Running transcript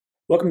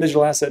Welcome to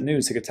Digital Asset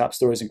News. Take a top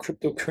stories in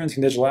cryptocurrency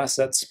and digital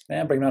assets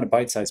and break them down to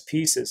bite-sized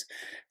pieces.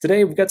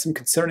 Today, we've got some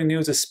concerning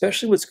news,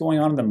 especially what's going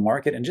on in the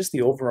market and just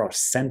the overall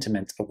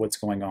sentiment of what's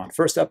going on.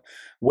 First up,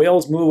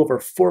 whales move over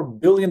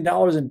 $4 billion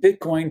in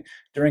Bitcoin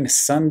during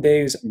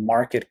Sunday's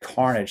market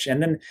carnage.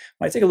 And then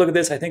when I take a look at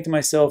this, I think to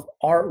myself,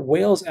 are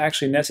whales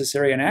actually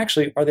necessary? And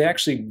actually, are they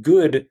actually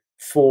good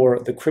for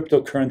the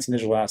cryptocurrency and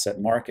digital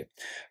asset market?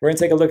 We're going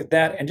to take a look at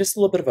that and just a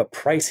little bit of a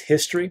price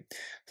history,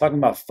 talking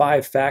about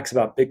 5 facts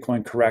about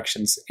Bitcoin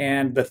corrections.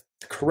 And the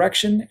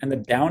correction and the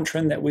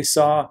downtrend that we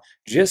saw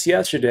just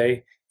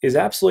yesterday is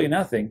absolutely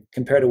nothing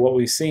compared to what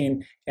we've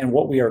seen and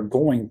what we are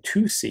going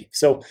to see.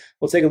 So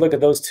we'll take a look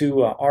at those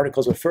two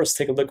articles, but first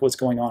take a look at what's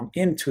going on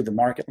into the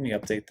market. Let me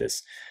update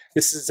this.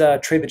 This is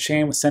Trade the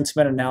Chain with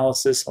sentiment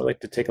analysis. I'd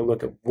like to take a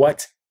look at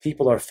what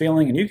people are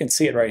feeling, and you can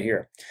see it right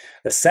here.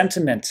 The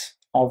sentiment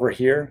over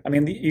here, I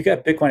mean, you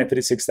got Bitcoin at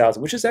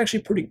 56,000, which is actually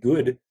pretty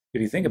good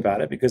if you think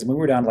about it, because we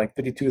were down to like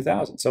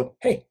 52,000. So,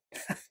 hey,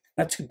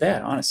 not too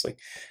bad, honestly.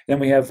 Then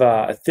we have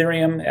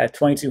Ethereum at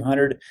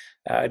 2,200.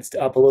 It's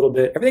up a little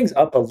bit. Everything's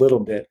up a little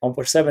bit.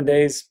 For 7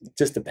 days, it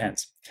just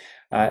depends.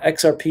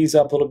 XRP's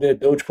up a little bit.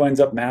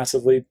 Dogecoin's up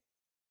massively,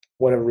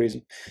 whatever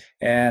reason,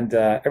 and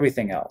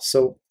everything else.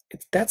 So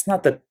that's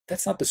not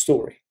the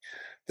story.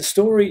 The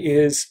story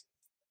is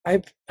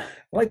I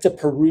like to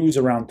peruse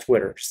around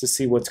Twitter just to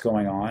see what's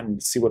going on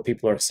and see what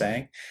people are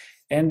saying.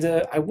 And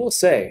I will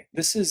say,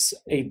 this is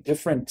a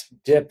different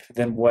dip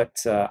than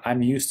what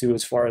I'm used to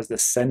as far as the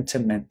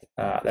sentiment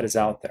that is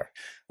out there.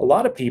 A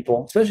lot of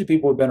people, especially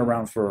people who've been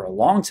around for a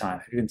long time,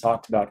 have even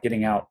talked about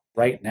getting out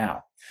right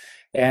now.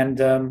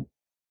 And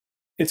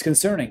it's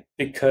concerning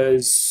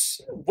because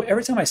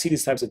every time I see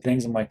these types of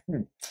things, I'm like,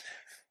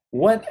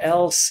 what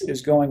else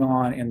is going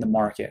on in the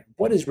market?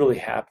 What is really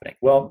happening?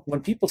 Well, when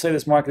people say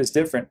this market is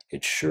different,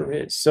 it sure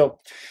is. So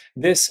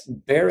this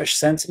bearish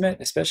sentiment,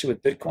 especially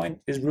with Bitcoin,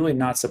 is really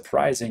not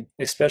surprising,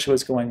 especially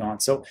what's going on.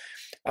 So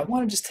I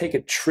want to just take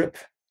a trip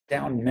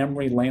down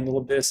memory lane a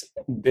little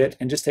bit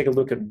and just take a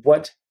look at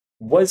what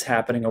was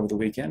happening over the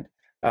weekend,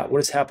 what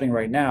is happening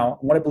right now,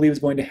 and what I believe is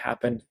going to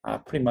happen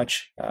pretty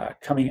much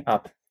coming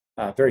up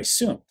very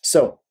soon.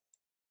 So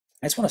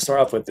I just want to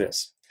start off with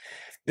this.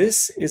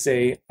 This is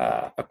a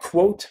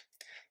quote.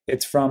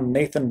 It's from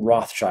Nathan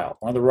Rothschild,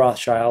 one of the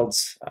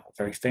Rothschilds,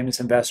 very famous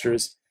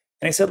investors.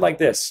 And he said like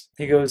this,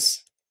 he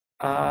goes,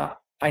 I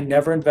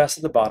never invest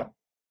at the bottom,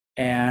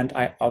 and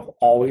I'll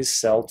always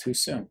sell too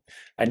soon.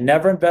 I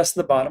never invest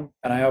at the bottom,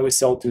 and I always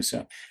sell too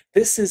soon.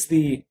 This is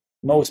the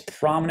most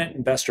prominent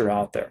investor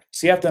out there.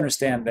 So you have to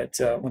understand that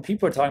when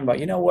people are talking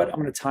about, you know what,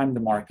 I'm going to time the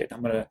market,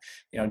 I'm going to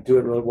do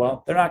it really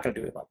well, they're not going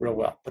to do it real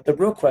well. But the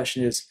real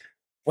question is,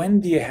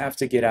 when do you have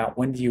to get out?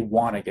 When do you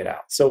want to get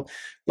out? So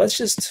let's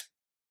just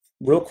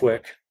real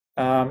quick.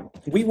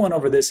 We went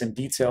over this in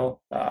detail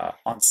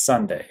on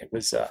Sunday. It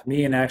was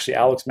me and actually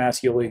Alex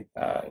Mascioli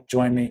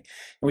joined me, and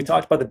we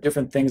talked about the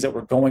different things that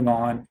were going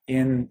on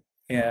in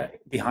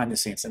behind the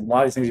scenes, and a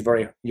lot of these things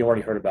you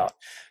already heard about.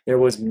 There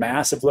was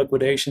massive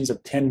liquidations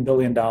of $10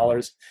 billion.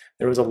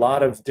 There was a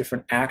lot of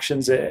different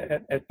actions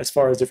as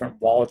far as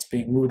different wallets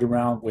being moved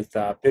around with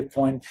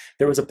Bitcoin.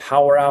 There was a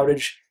power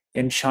outage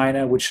in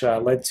China, which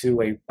led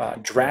to a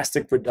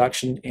drastic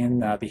reduction in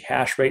the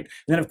hash rate.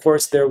 And then, of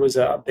course, there was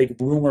a big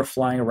rumor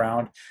flying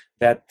around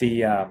that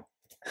it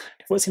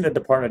wasn't the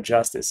Department of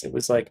Justice. It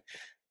was like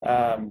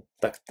I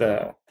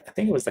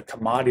think it was the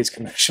Commodities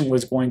Commission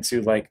was going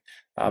to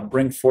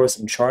bring forth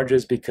some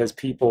charges because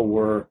people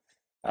were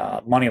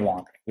money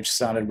laundering, which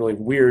sounded really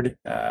weird.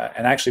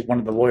 And actually, one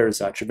of the lawyers,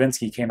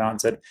 Travinsky, came out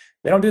and said,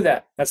 they don't do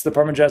that. That's the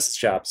Department of Justice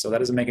job. So that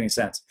doesn't make any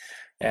sense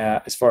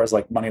as far as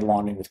money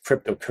laundering with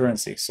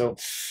cryptocurrency. So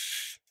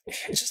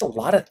it's just a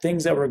lot of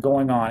things that were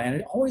going on. And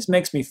it always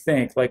makes me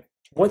think,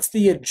 what's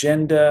the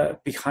agenda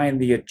behind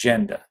the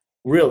agenda?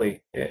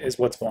 Really is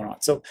what's going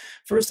on. So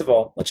first of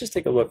all, let's just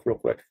take a look real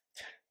quick.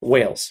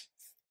 Whales.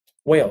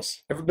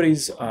 Whales,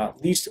 everybody's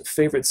least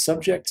favorite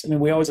subject. I mean,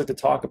 we always like to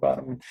talk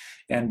about them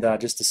and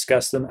just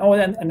discuss them. Oh,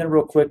 and then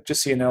real quick,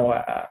 just so you know,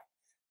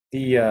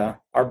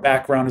 our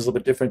background is a little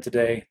bit different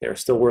today. They're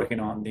still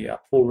working on the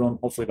pool room.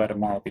 Hopefully by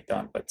tomorrow it'll be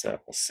done, but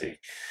we'll see.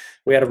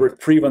 We had a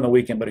reprieve on the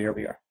weekend, but here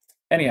we are.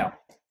 Anyhow,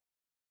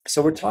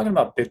 so we're talking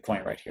about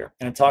Bitcoin right here,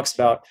 and it talks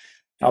about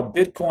how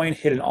Bitcoin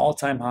hit an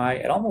all-time high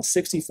at almost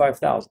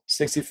 65,000,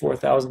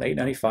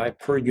 64,895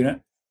 per unit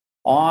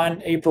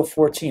on April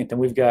 14th, and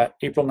we've got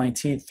April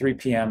 19th, 3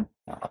 p.m.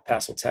 El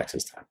Paso,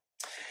 Texas time.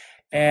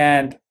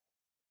 And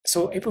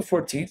so April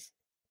 14th,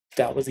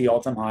 that was the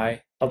all-time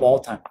high of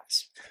all-time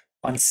highs.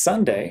 On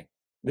Sunday,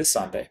 this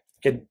Sunday,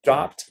 it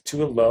dropped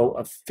to a low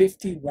of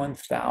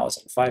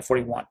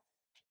 51,541.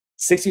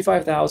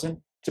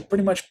 65,000 to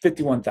pretty much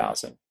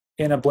 51,000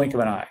 in a blink of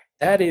an eye.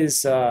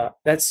 That's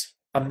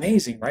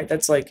amazing, right?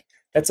 That's like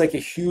a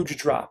huge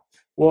drop.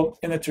 Well,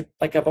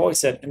 like I've always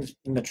said, in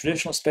the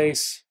traditional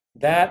space,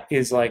 that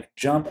is like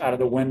jump out of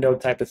the window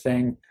type of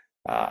thing.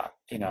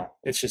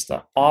 It's just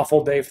an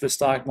awful day for the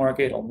stock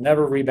market. It'll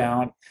never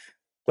rebound.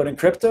 But in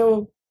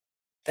crypto,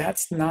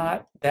 that's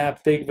not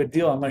that big of a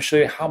deal. I'm going to show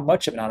you how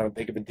much of not a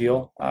big of a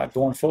deal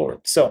going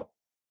forward. So,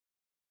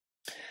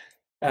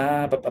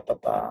 uh, ba, ba, ba,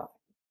 ba.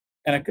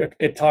 and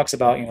it talks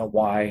about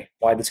why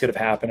this could have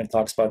happened. It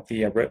talks about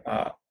the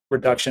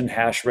reduction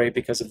hash rate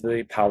because of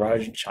the power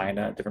outage in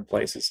China and different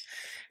places.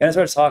 And it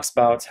sort of talks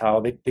about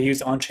how they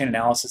use on-chain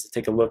analysis to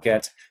take a look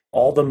at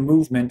all the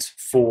movement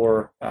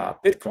for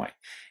Bitcoin.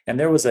 And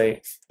there was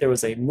a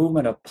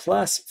movement of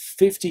plus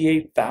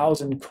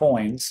 58,000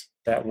 coins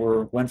that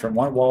went from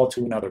one wallet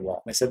to another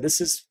wallet. And they said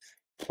this is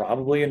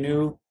probably a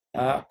new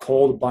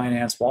cold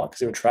Binance wallet because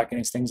they were tracking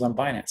these things on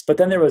Binance. But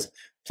then there was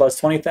plus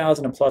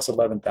 20,000 and plus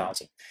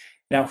 11,000.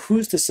 Now,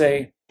 who's to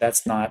say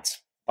that's not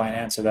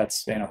Binance or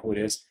that's who it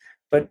is?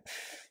 But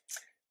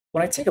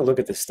when I take a look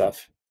at this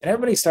stuff, and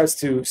everybody starts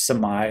to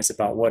surmise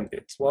about what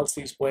it is. Well, it's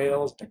these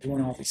whales, they're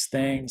doing all these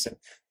things, and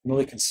I'm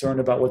really concerned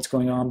about what's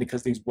going on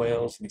because these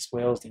whales and these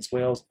whales, these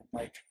whales. I'm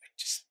like, I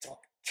just don't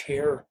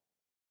care.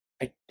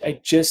 I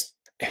just,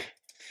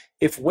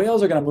 if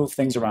whales are going to move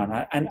things around,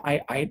 and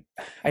I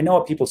know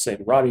what people say,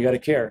 but Robbie, you got to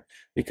care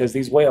because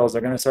these whales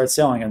are going to start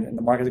selling and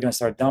the market's going to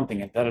start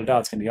dumping and da da da.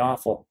 It's going to be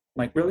awful.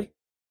 I'm like, really?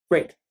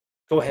 Great.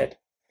 Go ahead.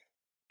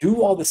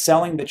 Do all the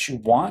selling that you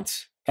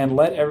want and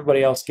let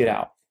everybody else get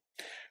out.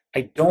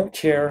 I don't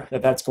care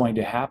that that's going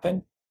to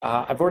happen.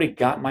 I've already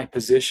got my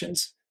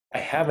positions. I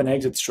have an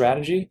exit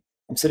strategy.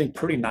 I'm sitting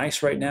pretty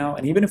nice right now.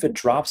 And even if it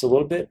drops a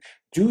little bit,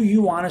 do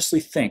you honestly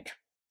think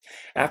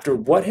after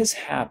what has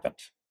happened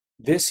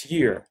this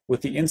year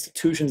with the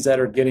institutions that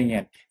are getting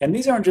in, and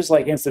these aren't just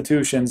like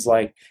institutions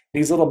like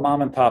these little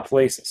mom and pop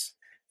places.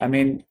 I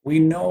mean, we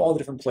know all the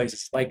different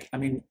places,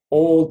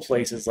 old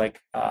places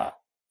like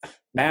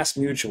Mass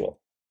Mutual,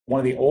 one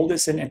of the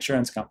oldest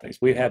insurance companies.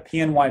 We have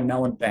PNY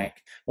Mellon Bank,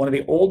 one of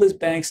the oldest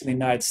banks in the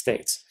United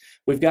States.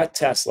 We've got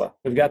Tesla.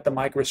 We've got the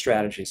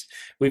MicroStrategies.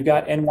 We've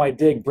got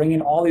NYDIG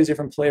bringing all these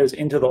different players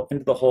into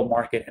the whole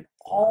market. And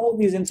all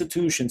these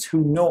institutions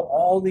who know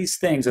all these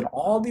things and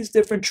all these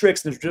different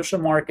tricks in the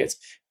traditional markets,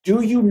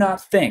 do you not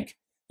think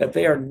that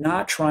they are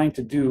not trying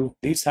to do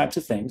these types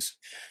of things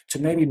to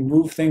maybe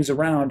move things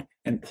around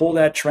and pull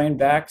that train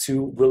back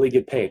to really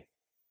get paid?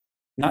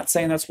 Not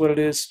saying that's what it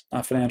is,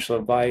 not financial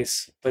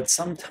advice, but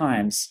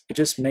sometimes it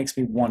just makes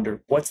me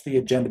wonder what's the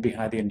agenda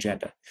behind the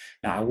agenda.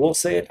 Now, I will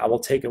say it, I will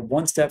take it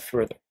one step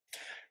further.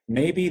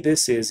 Maybe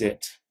this is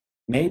it.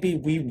 Maybe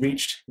we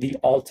reached the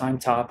all-time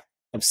top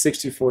of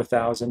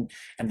 64,000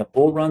 and the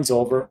bull runs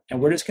over and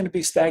we're just going to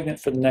be stagnant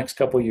for the next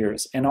couple of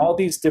years. And all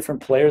these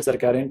different players that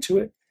got into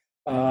it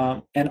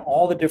and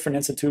all the different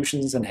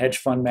institutions and hedge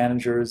fund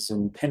managers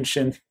and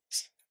pension.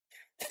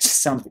 It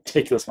just sounds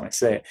ridiculous when I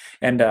say it.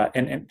 And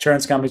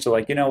insurance companies are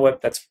like, you know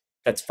what?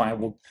 That's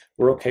fine.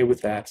 We're okay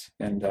with that,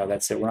 and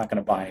that's it. We're not going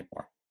to buy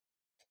anymore.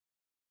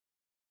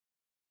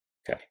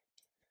 Okay.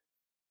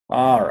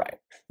 All right.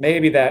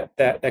 Maybe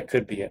that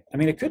could be it. I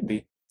mean, it could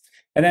be.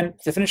 And then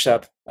to finish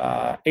up,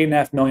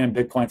 8.5 million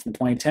Bitcoin from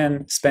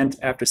 2010 spent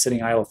after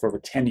sitting idle for over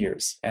 10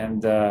 years.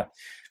 And I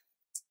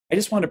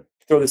just want to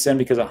throw this in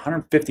because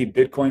 150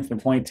 Bitcoin from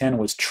 2010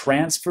 was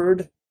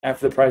transferred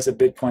after the price of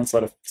Bitcoin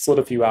slid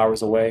a few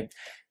hours away.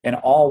 And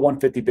all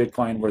 150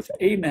 Bitcoin worth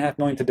 8.5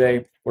 million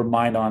today were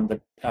mined on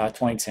the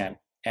 2010.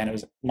 And it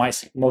was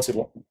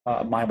mostly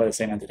mined by the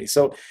same entity.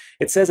 So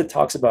it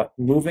talks about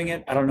moving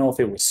it. I don't know if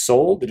it was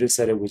sold. It just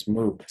said it was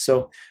moved.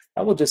 So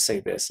I will just say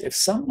this. If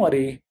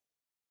somebody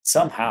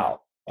somehow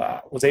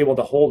was able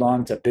to hold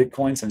on to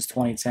Bitcoin since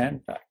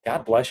 2010,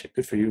 God bless you.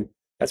 Good for you.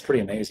 That's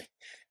pretty amazing.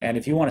 And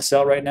if you want to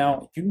sell right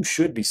now, you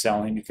should be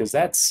selling because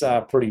that's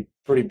pretty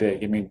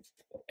big. I mean,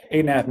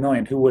 8.5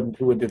 million, who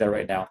would do that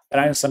right now? And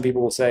I know some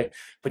people will say,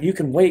 but you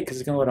can wait because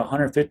it's going to go to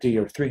 150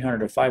 or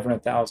 300 or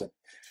 500,000.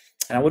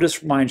 And I will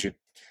just remind you,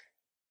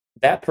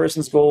 that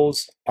person's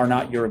goals are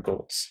not your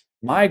goals.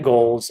 My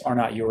goals are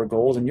not your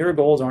goals, and your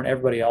goals aren't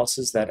everybody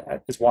else's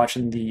that is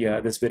watching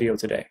this video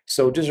today.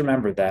 So just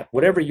remember that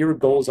whatever your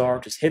goals are,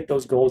 just hit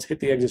those goals, hit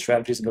the exit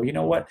strategies, and go, you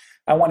know what?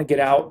 I want to get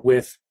out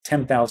with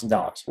 $10,000.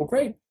 Well,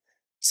 great.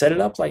 Set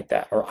it up like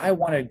that. Or I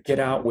want to get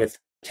out with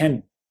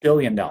 $10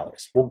 billion.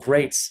 Well,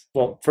 great.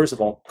 Well, first of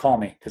all, call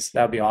me because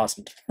that would be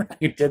awesome.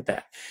 You did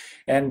that.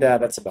 And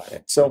that's about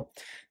it. So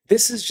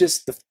this is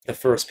just the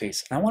first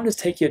piece. And I wanted to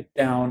take you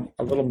down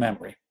a little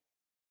memory.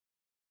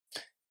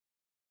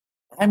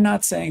 I'm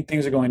not saying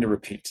things are going to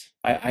repeat.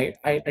 I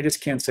just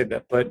can't say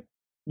that. But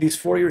these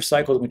 4-year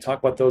cycles, we talk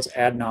about those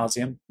ad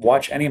nauseum.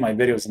 Watch any of my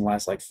videos in the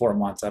last like 4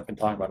 months. I've been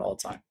talking about it all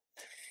the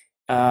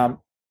time.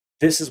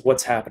 This is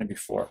what's happened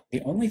before.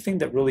 The only thing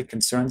that really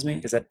concerns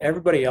me is that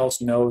everybody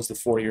else knows the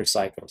 4-year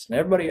cycles, and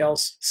everybody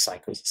else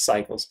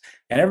cycles,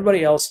 and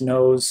everybody else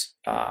knows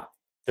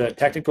the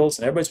technicals,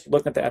 and everybody's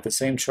looking at the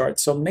same chart.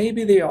 So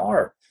maybe they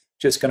are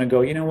just going to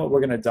go, you know what, we're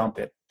going to dump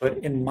it. But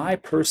in my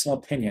personal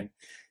opinion,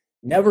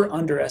 never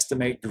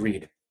underestimate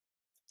greed.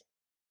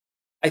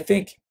 I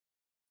think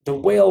the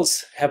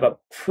whales have a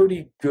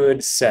pretty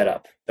good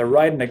setup. They're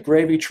riding a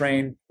gravy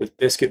train with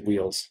biscuit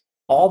wheels.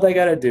 All they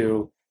got to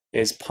do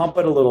is pump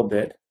it a little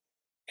bit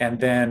and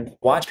then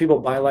watch people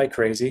buy like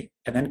crazy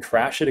and then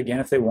crash it again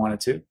if they wanted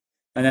to.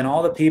 And then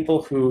all the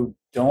people who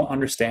don't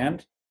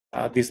understand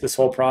this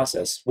whole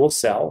process will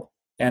sell,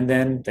 and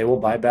then they will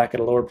buy back at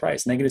a lower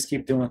price. And they can just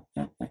keep doing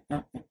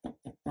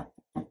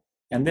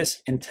and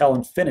this until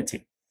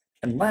infinity,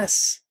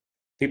 unless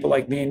people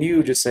like me and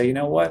you just say, you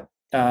know what,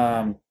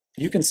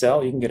 you can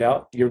sell, you can get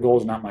out. Your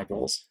goals, not my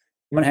goals.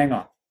 I'm gonna hang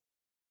on.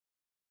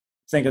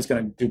 I think it's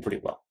gonna do pretty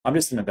well. I'm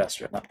just an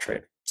investor, I'm not a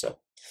trader. So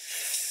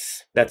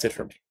that's it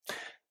for me.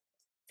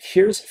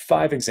 Here's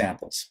 5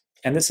 examples.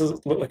 And this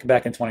is looking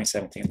back in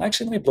 2017.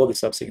 Actually, let me blow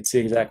this up so you can see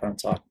exactly what I'm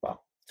talking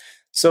about.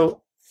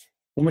 So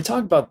when we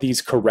talk about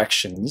these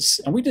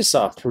corrections, and we just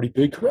saw a pretty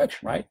big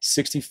correction, right?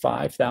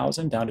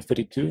 65,000 down to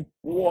 52.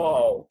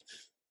 Whoa.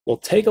 Well,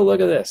 take a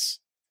look at this.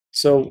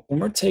 So when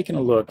we're taking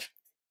a look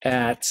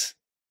at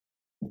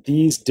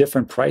these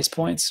different price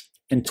points,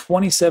 in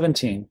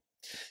 2017,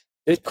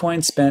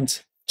 Bitcoin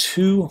spent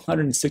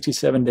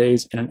 267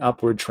 days in an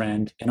upward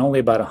trend and only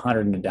about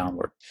 100 in a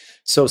downward.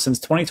 So since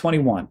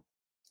 2021,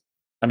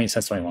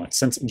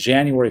 since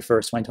January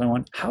 1st,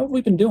 2021, how have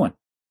we been doing?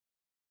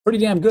 Pretty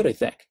damn good, I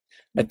think.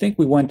 I think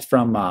we went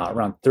from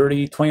around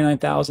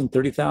 29,000,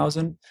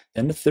 30,000,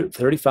 then to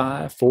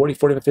 35, 40,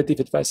 45, 50,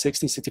 55,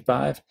 60,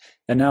 65,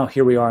 and now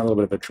here we are in a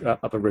little bit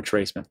of a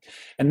retracement.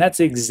 And that's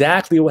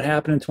exactly what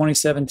happened in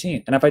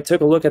 2017. And if I took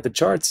a look at the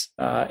charts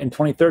in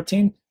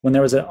 2013, when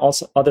there was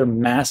also other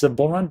massive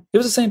bull run, it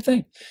was the same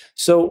thing.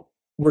 So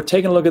we're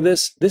taking a look at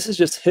this. This is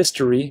just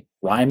history,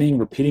 rhyming,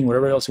 repeating,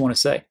 whatever else you want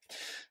to say.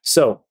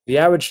 So the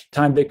average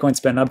time Bitcoin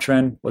spent an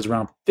uptrend was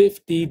around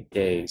 50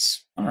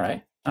 days. All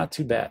right, not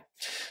too bad.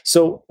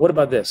 So what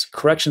about this?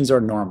 Corrections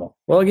are normal.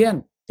 Well,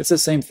 again, it's the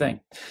same thing.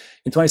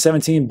 In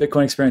 2017,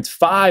 Bitcoin experienced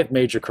 5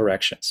 major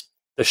corrections.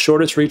 The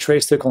shortest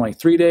retrace took only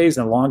 3 days,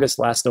 and the longest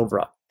lasted over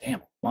a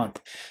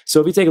month.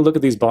 So if you take a look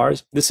at these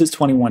bars, this is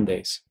 21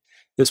 days.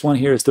 This one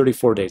here is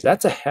 34 days.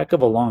 That's a heck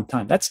of a long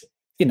time. That's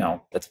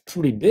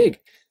pretty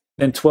big.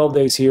 Then 12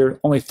 days here,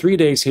 only 3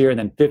 days here, and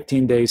then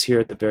 15 days here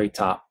at the very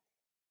top.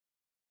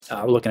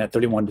 We're looking at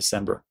 31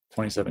 December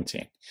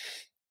 2017.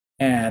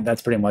 And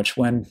that's pretty much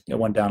when it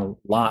went down a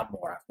lot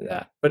more after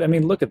that. But I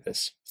mean, look at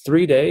this.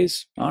 3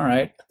 days, all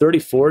right,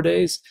 34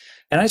 days.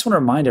 And I just want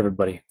to remind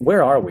everybody,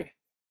 where are we?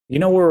 You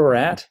know where we're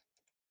at?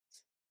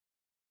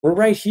 We're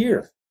right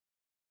here.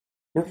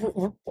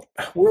 We're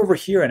over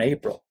here in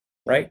April,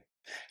 right?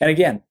 And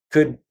again,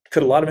 could a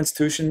lot of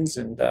institutions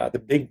and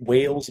the big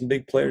whales and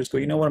big players go,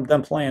 you know what, I'm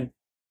done playing.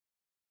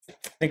 I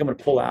think I'm going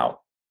to pull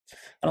out.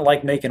 I don't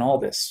like making all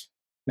this.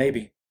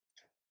 Maybe.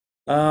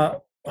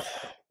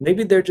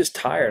 Maybe they're just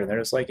tired. They're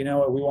just like, you know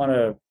what, we want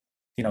to,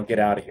 get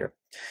out of here.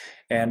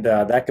 And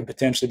that could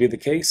potentially be the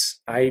case.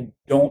 I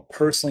don't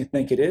personally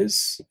think it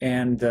is.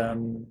 And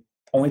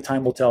only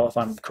time will tell if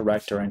I'm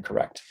correct or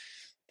incorrect.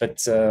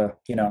 But,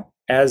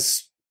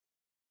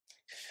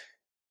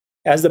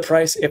 as the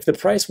price, if the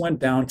price went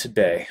down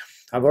today,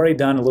 I've already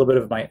done a little bit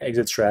of my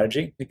exit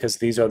strategy because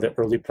these are the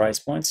early price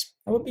points.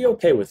 I would be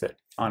okay with it,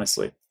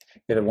 honestly,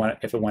 if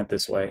it went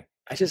this way.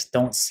 I just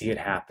don't see it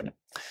happening.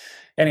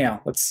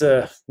 Anyhow, let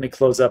me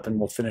close up and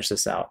we'll finish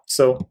this out.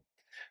 So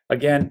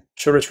again,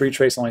 shortest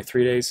retrace only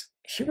 3 days.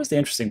 Here was the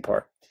interesting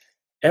part.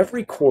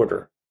 Every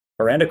quarter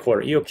or end of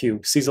quarter,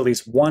 EOQ sees at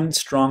least one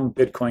strong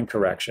Bitcoin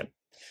correction.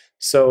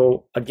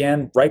 So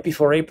again, right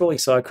before April, he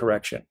saw a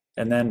correction.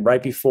 And then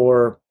right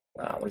before,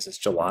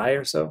 July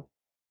or so?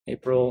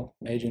 April,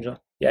 May, June, July.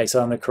 Yeah, he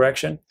saw the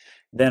correction.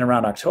 Then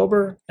around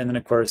October, and then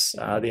of course,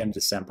 the end of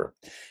December.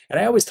 And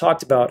I always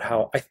talked about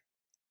how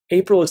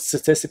April is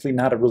statistically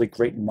not a really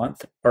great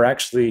month, or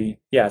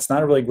actually, yeah, it's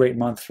not a really great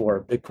month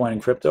for Bitcoin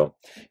and crypto.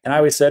 And I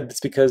always said it's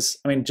because,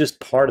 just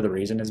part of the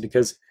reason is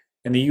because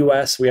in the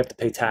US, we have to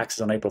pay taxes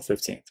on April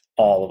 15th,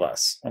 all of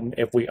us.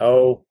 If we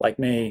owe, like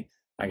me,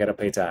 I got to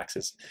pay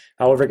taxes.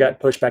 However, it got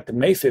pushed back to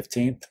May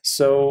 15th,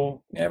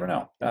 so you never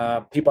know.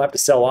 People have to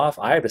sell off.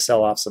 I have to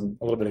sell off a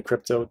little bit of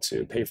crypto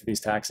to pay for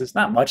these taxes.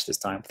 Not much this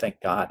time, thank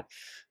God.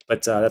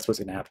 But that's what's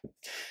going to happen.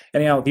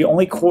 Anyhow, the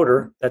only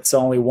quarter that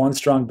saw only one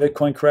strong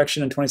Bitcoin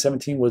correction in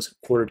 2017 was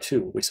quarter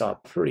 2. We saw a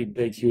pretty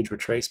big, huge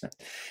retracement.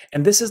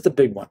 And this is the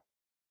big one.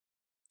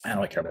 I don't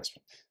really care about this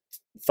one.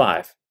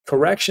 5.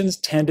 Corrections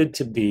tend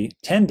to be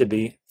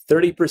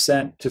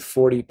 30% to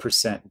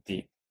 40%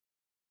 deep.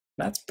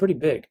 That's pretty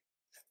big.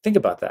 Think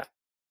about that.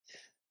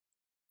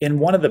 In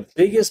one of the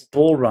biggest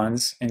bull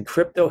runs in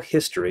crypto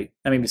history,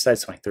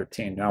 besides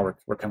 2013, now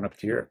we're coming up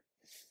to here,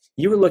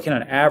 you were looking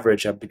at an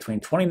average of between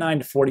 29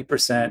 to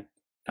 40%,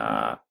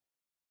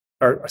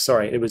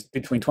 it was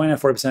between 29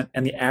 and 40%,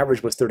 and the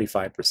average was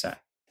 35%.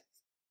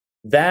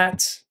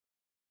 That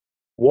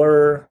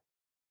were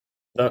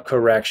the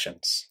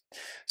corrections.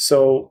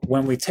 So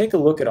when we take a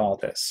look at all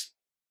this,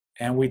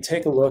 and we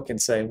take a look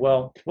and say,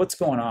 well, what's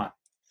going on?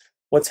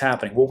 What's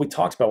happening? Well, we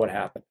talked about what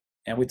happened,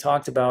 and we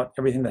talked about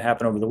everything that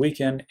happened over the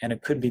weekend, and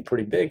it could be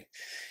pretty big.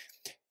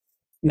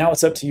 Now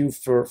it's up to you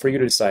for you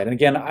to decide. And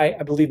again,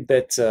 I believe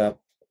that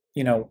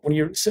when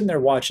you're sitting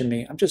there watching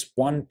me, I'm just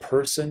one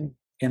person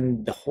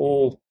in the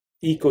whole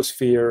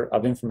ecosphere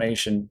of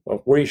information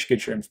of where you should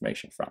get your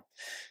information from.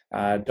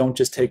 Don't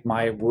just take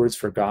my words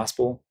for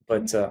gospel,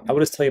 but I will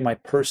just tell you my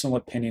personal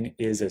opinion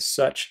is as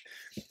such.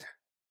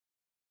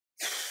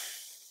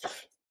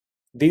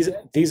 these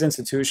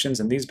institutions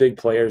and these big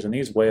players and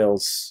these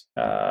whales,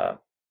 I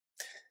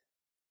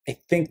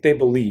think they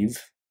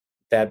believe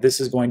that this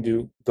is going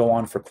to go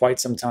on for quite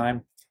some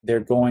time. They're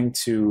going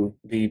to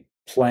be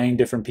playing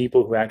different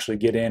people who actually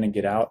get in and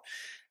get out,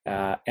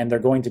 and they're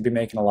going to be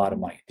making a lot of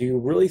money. Do you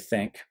really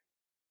think?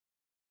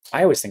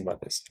 I always think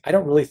about this. I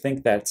don't really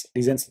think that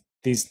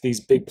these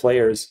big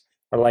players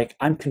are like,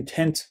 I'm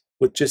content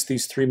with just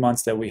these 3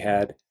 months that we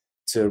had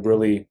to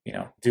really,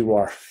 do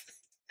our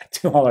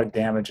do all our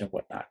damage and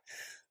whatnot.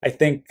 I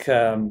think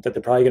that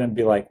they're probably going to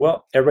be like,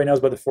 well, everybody knows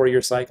about the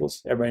 4-year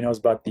cycles. Everybody knows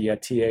about the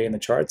TA and the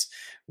charts.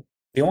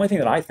 The only thing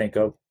that I think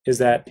of is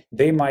that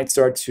they might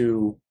start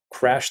to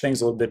crash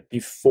things a little bit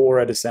before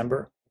a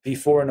December,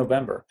 before a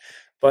November.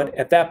 But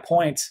at that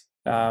point,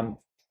 I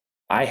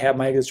have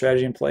my exit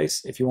strategy in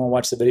place. If you want to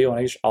watch the video,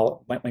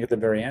 I'll link at the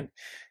very end.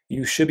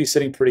 You should be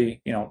sitting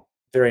pretty,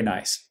 very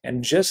nice.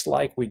 And just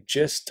like we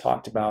just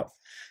talked about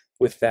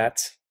with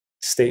that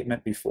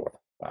statement before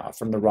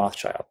from the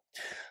Rothschild,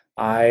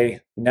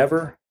 I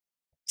never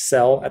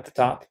sell at the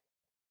top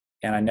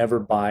and I never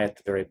buy at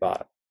the very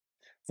bottom.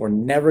 We're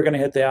never going to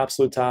hit the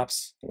absolute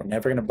tops. We're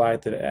never going to buy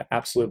at the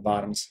absolute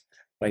bottoms.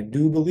 But I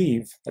do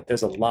believe that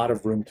there's a lot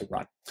of room to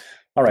run.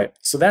 All right,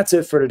 so that's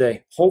it for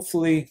today.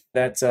 Hopefully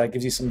that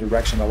gives you some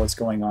direction about what's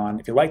going on.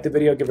 If you liked the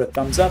video, give it a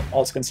thumbs up.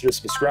 Also consider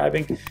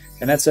subscribing.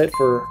 And that's it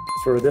for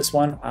this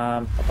one.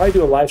 I'll probably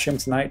do a live stream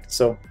tonight,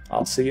 so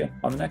I'll see you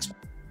on the next one.